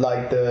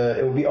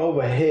it will be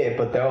over here,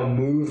 but they'll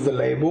move the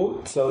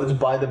label so it's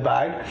by the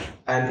bag,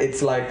 and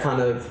it's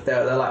they'll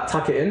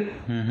tuck it in,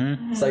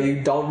 so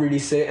you don't really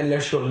see it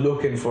unless you're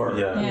looking for it.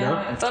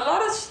 Yeah. It's a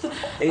lot of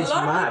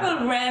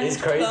people rent it's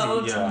crazy.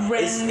 clothes,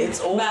 rent it's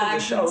all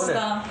bags for the show, and isn't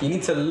stuff. it? You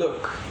need to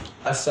look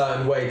a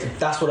certain way.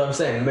 That's what I'm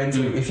saying.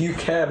 Mentally, if you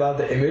care about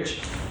the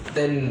image,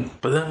 then.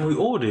 But then we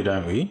all do,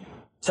 don't we?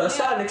 To a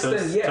certain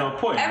extent, To a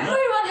point.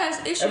 Everyone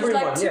has issues.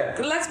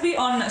 Let's be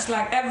honest.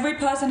 Every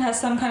person has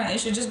some kind of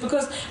issue. Just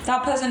because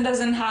that person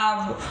doesn't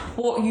have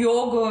what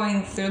you're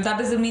going through, that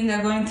doesn't mean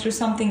they're going through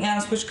something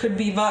else which could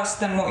be worse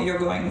than what you're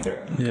going through.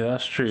 Yeah,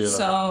 that's true.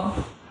 So.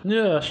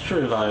 Yeah, that's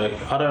true.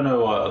 I don't know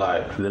what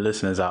the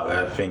listeners out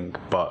there think,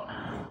 but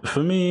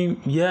for me,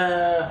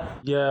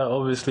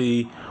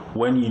 obviously,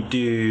 when you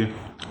do,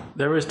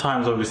 there is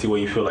times obviously where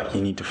you feel like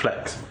you need to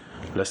flex.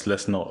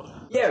 Let's not.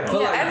 Yeah,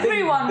 but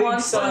everyone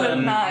wants to look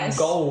nice.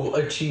 Goal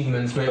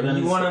achievements, maybe.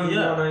 You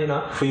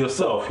wanna, for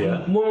yourself,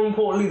 More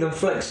importantly than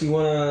flex, you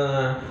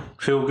wanna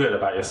feel good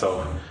about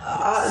yourself.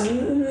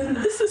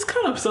 This is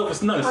kind of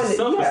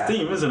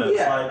self-esteem, isn't it?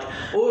 Yeah.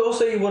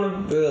 Also, you wanna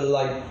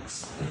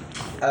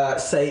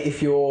say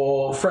if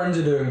your friends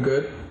are doing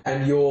good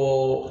and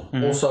you're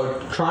also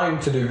trying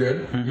to do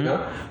good,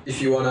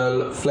 if you want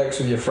to flex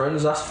with your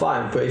friends, that's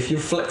fine. But if you're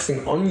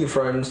flexing on your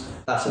friends,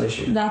 that's an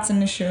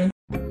issue.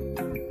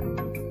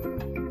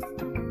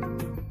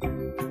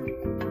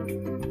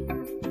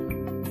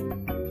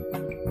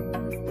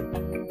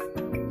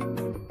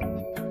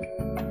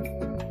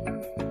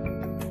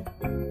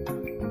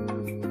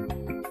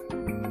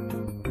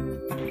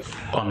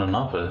 On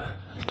another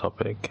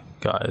topic,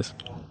 guys.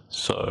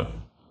 So,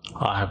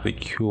 I have the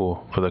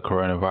cure for the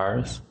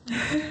coronavirus.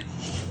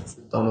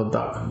 Donald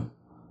Duck.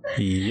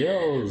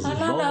 Yo,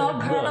 No,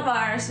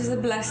 coronavirus is a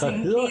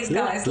blessing. Please,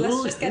 guys,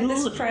 let's just get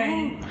this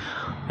straight.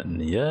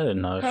 Yeah,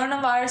 no.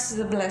 Coronavirus is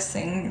a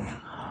blessing.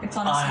 It's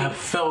I honestly. have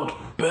felt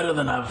better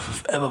than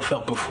I've ever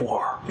felt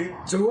before.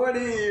 20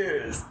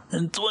 years.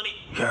 In 20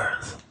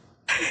 years.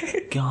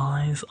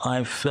 Guys,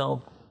 I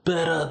felt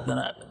better than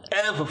I've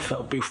ever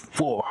felt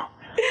before.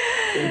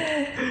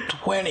 In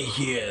 20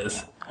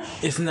 years.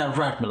 Isn't that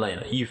right,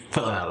 Milena? You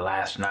felt that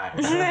last night.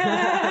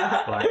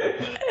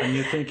 And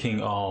you're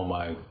thinking, oh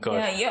my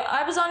gosh. Yeah,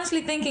 I was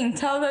honestly thinking,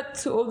 tell that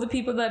to all the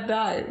people that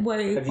died.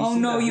 Wait, Have you oh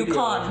seen no, that you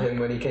video of can't. him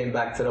when he came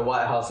back to the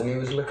White House and he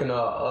was looking at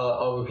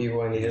other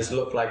people and he just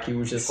looked like he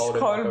was just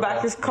holding Hold back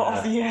a his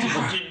cough,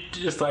 yeah.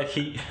 Just like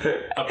he,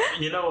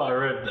 you know what I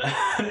read?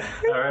 I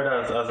read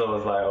as I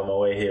was like on my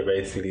way here,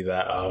 basically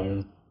that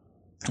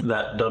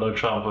that Donald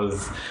Trump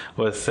was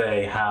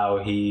saying how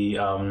he's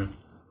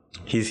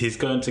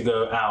going to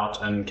go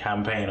out and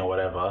campaign or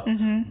whatever,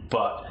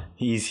 but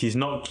he's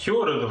not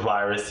cured of the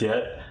virus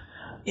yet.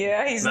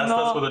 Yeah, That's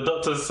what the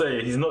doctors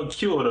say. He's not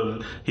cured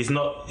of. He's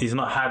not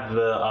had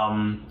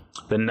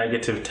the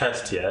negative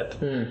test yet,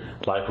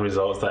 like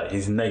results that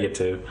he's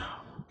negative.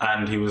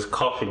 And he was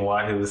coughing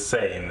while he was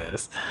saying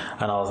this.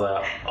 And I was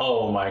like,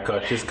 oh my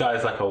gosh, this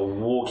guy's like a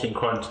walking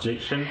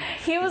contradiction.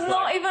 He was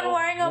not even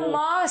wearing a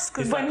mask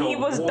when he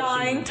was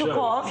dying to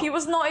cough. He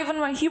was not even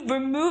wearing. He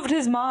removed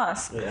his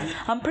mask. Yeah.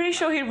 I'm pretty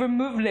sure he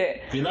removed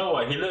it. You know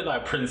what? He looked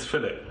like Prince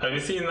Philip. Have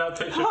you seen that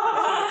picture?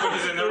 When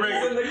he's in the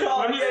ring. in the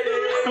car,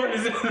 When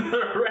he's in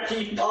the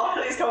ring.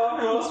 Oh, he's come out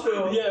from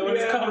hospital. Yeah, when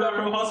he's coming back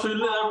from hospital,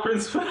 he looked like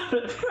Prince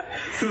Philip.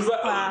 He was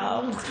like,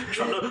 Wow.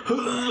 trying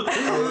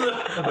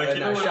to... like, you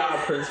know, Shout out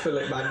Prince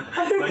Philip, man.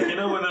 like, you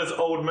know when those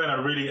old men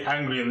are really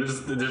angry and they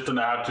just don't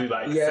know how to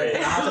like say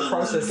I had to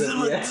process it,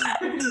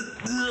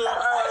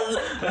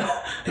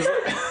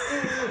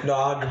 No,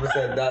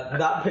 100%.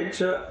 That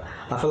picture,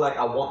 I feel like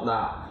I want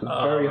that.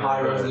 Very my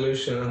high God.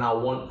 resolution, and I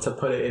want to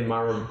put it in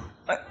my room.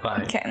 Like,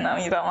 Okay, no,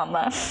 you don't want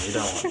that. you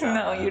don't want that.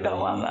 No, you don't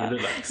want that. You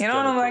look like You don't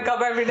want to skeleton. wake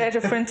up every day to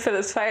Prince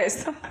Philip's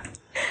face.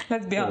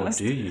 Let's be Or honest.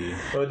 do you?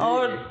 Or do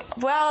Or, you?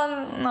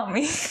 well, not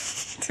me,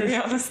 to be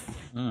honest.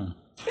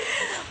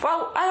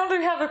 Well, I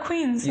already have a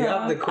queen, so You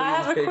have the I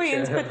have a queen's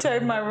queen's picture. picture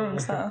in my room,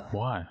 so.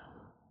 Why?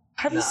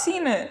 Have you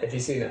seen it? Have you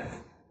seen it?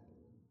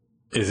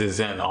 Is this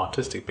an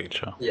artistic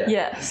picture? Yeah.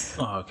 Yes.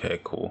 Oh, okay,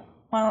 cool.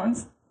 Well,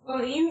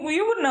 you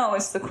would know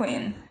it's the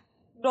queen.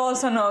 You'd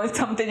also know it's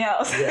something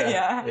else.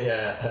 Yeah.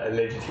 Yeah,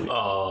 allegedly.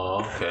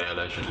 Oh, okay,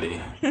 allegedly.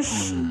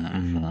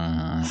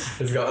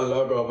 It's got a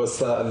logo of a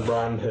certain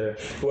brand here.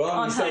 Well,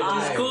 On you say her the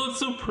eye. name. Called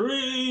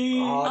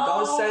Supreme. Oh,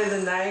 don't say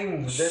the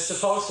name. They're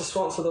supposed to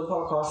sponsor the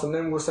podcast and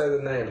then we'll say the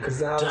name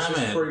because now it's Damn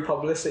just it. free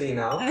publicity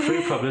now.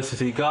 Free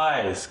publicity,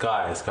 guys.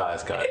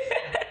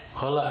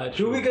 Holla at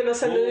you. Who are we gonna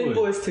send an Ooh.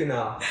 invoice to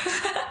now?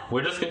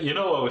 We're just gonna, you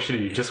know what we should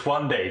do? Just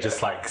one day,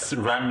 just like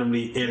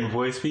randomly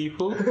invoice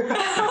people.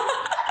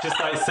 Just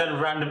like send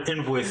random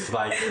invoices,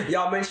 like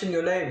Y'all mention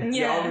your name.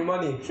 Yeah. You owe me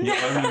money. you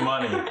owe me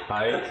money,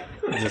 like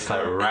just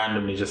like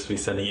randomly just be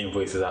sending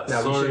invoices out. Now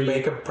we should Sorry.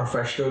 make a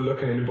professional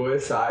looking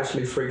invoice that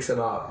actually freaks them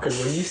out. Because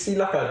when you see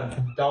like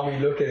a dummy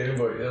looking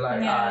invoice, you're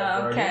like, Yeah,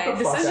 "Alright, bro, okay. get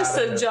the This fuck is just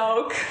out of a here."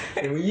 joke.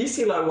 And when you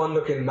see like one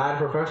looking mad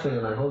professional,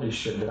 you're like, holy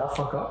shit, did I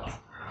fuck up?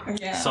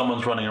 Yeah.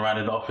 Someone's running around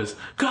in the office.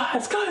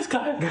 Guys. Who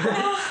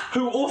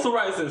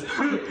authorized this?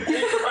 Who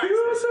authorized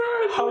this?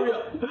 Hurry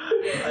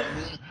up.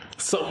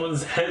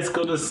 Someone's head's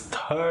gonna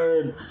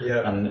turn.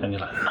 Yeah. And you're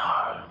like,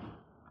 no.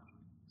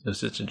 It's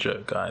just a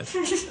joke, guys.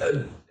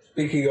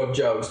 Speaking of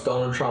jokes,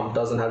 Donald Trump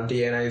doesn't have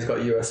DNA, he's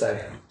got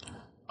USA.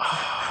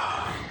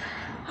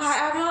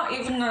 I'm not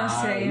even gonna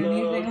say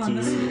anything,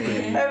 honestly.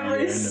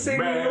 Every in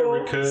single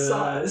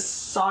America.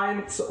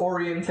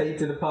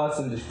 science-orientated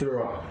person just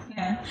threw up.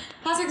 Yeah.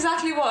 That's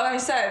exactly what I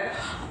said.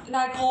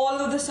 Like, all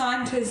of the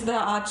scientists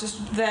that are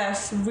just there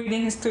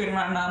reading his tweet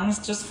right now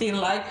must just feel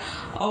like,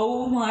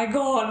 oh my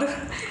god,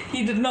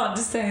 he did not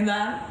just say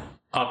that.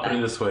 I'll put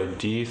it this way.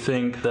 Do you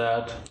think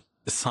that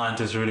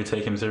scientists really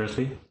take him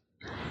seriously?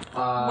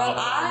 Well,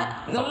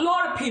 a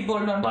lot of people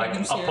don't Like, take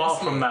him seriously.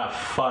 apart from that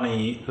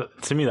funny,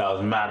 to me that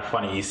was mad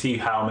funny. You see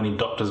how many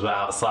doctors were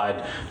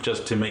outside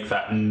just to make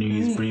that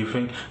news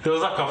briefing? There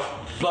was like a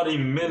bloody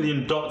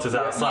million doctors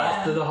outside.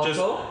 After the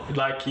Just hospital?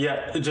 like,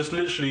 yeah, just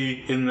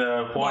literally in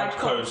their white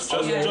coats,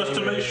 coats. just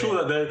to make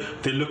sure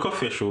that they look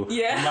official.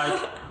 Yeah. And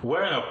like,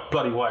 wearing a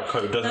bloody white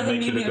coat doesn't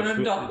make you mean look you're a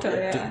official. doctor,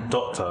 yeah.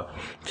 Doctor.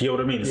 Do you know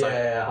what I mean? It's like,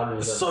 Yeah,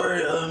 100%.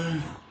 sorry,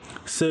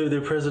 so the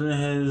president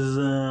has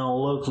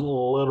looked a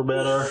little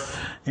better,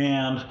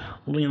 and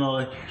you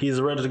know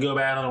he's ready to go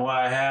back to the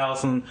White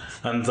House, and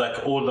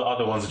like all the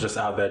other ones are just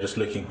out there just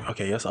looking.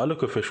 Okay, yes, I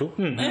look official.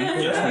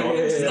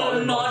 Yes,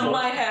 Nod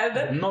my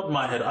head. Nod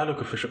my head. I look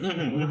official.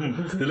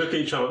 They look at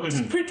each other.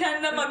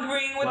 Pretend I'm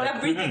agreeing with Like,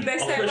 everything they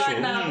say official, right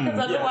now, because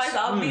yes, otherwise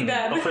I'll be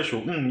dead.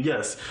 Official,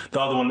 yes. The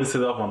other one listens to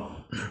the other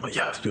one.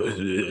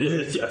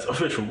 Yes,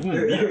 official.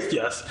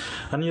 Yes,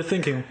 and you're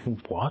thinking,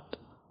 what?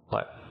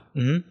 Like,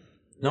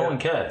 no one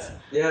cares.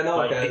 Yeah, no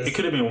one Like, cares. it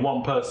could have been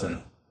one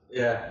person.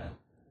 Yeah.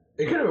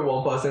 It could have been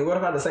one person. It would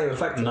have had the same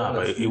effect. No,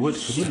 but it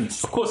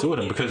wouldn't. Of course it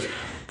wouldn't, because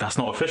that's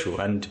not official.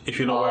 And if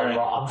you're not wearing,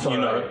 I'm sorry.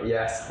 you know,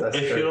 Yes, that's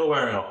if true. you're not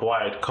wearing a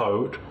white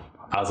coat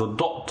as a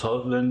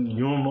doctor, then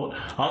you're not.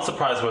 I'm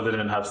surprised why they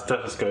didn't have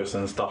stethoscopes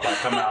and stuff like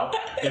come out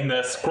in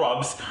their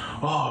scrubs.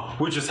 Oh,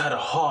 we just had a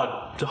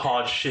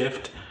hard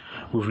shift.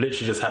 We've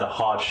literally just had a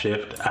hard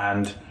shift,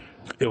 and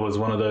it was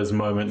one of those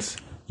moments,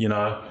 you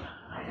know,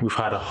 we've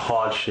had a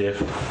hard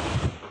shift.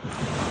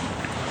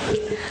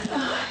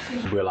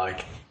 We're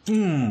like,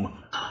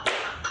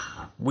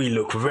 we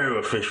look very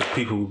official.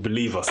 People will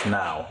believe us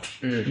now.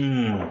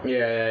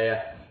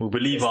 Yeah. We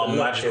believe our the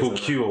look, magical isn't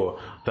it? cure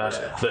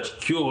that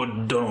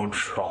cured Donald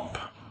Trump.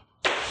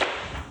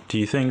 Do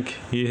you think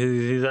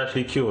he's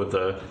actually cured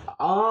though?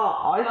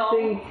 I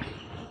think.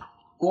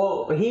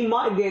 Well, he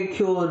might get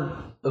cured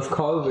of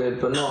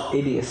COVID, but not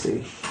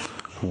idiocy.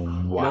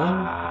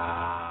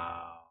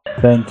 Wow.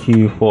 Thank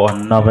you for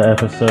another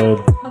episode.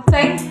 Well,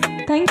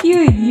 thank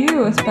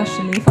you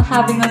especially for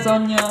having us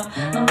on your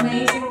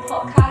amazing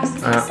podcast.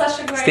 It's been such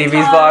a great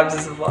Stevie's time. vibes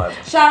is a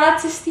vibe. Shout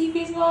out to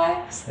Stevie's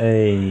Vibes.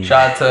 Hey.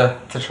 Shout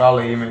out to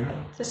Charlie, you mean?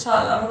 To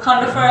Charlotte.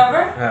 Wakanda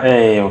forever.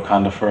 Hey,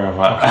 Wakanda forever.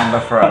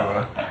 Wakanda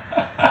forever.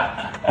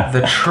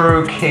 The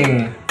true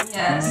king.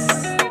 Yes.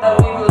 That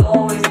we will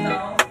always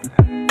know.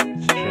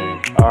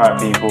 True. Alright,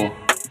 people.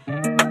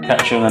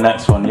 Catch you on the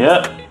next one,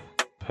 yeah?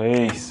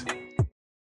 Peace.